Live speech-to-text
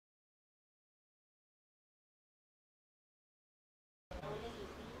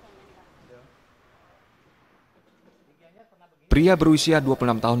Pria berusia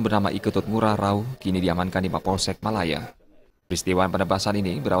 26 tahun bernama Iketut Ngurah Rau kini diamankan di Mapolsek Melaya. Peristiwa penebasan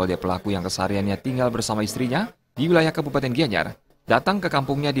ini berawal dari pelaku yang kesehariannya tinggal bersama istrinya di wilayah Kabupaten Gianyar, datang ke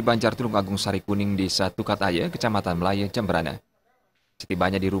kampungnya di BANJAR Tulung Agung Sari Kuning, Desa Tukataya, Kecamatan Melaya, JEMBRANA.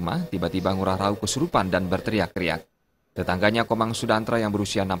 Setibanya di rumah, tiba-tiba Ngurah Rau kesurupan dan berteriak-teriak. Tetangganya Komang Sudantra yang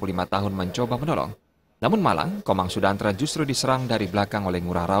berusia 65 tahun mencoba menolong. Namun malang, Komang Sudantra justru diserang dari belakang oleh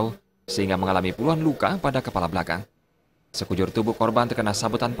Ngurah Rau sehingga mengalami puluhan luka pada kepala belakang. Sekujur tubuh korban terkena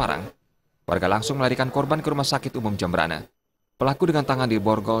sabetan parang. Warga langsung melarikan korban ke Rumah Sakit Umum JEMBRANA. Pelaku dengan tangan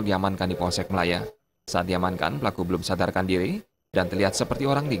diborgol diamankan di Polsek Melaya. Saat diamankan, pelaku belum sadarkan diri dan terlihat seperti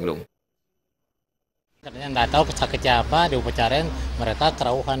orang linglung. Katanya nggak tahu sakitnya apa, diupacarain, mereka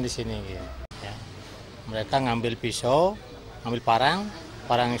terauhan di sini. Gitu. Ya. Mereka ngambil pisau, ngambil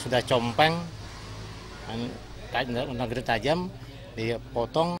parang yang sudah compeng, negeri tajam,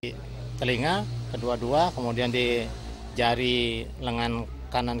 dipotong di telinga kedua-dua, kemudian di jari lengan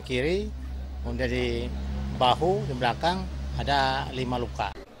kanan kiri, kemudian di bahu di belakang ada 5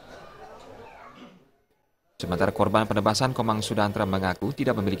 luka. Sementara korban penebasan Komang Sudantra mengaku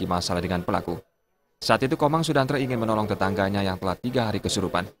tidak memiliki masalah dengan pelaku. Saat itu Komang Sudantra ingin menolong tetangganya yang telah 3 hari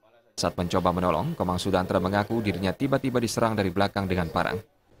kesurupan. Saat mencoba menolong, Komang Sudantra mengaku dirinya tiba-tiba diserang dari belakang dengan parang.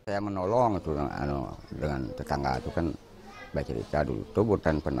 Saya menolong itu dengan tetangga itu kan baca cerita dulu tuh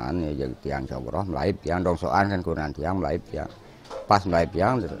bukan penan ya jadi tiang cabroh melaip tiang dong soan kan kurang tiang melaip tiang pas melaip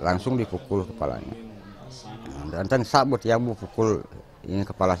tiang langsung dipukul kepalanya dan sabut tiang pukul ini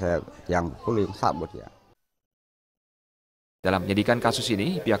kepala saya tiang pukul yang sabut ya. Dalam penyidikan kasus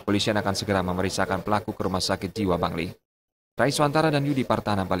ini, pihak polisian akan segera memeriksakan pelaku ke Rumah Sakit Jiwa Bangli. Raiswantara dan Yudi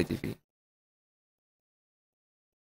Partana, Bali TV.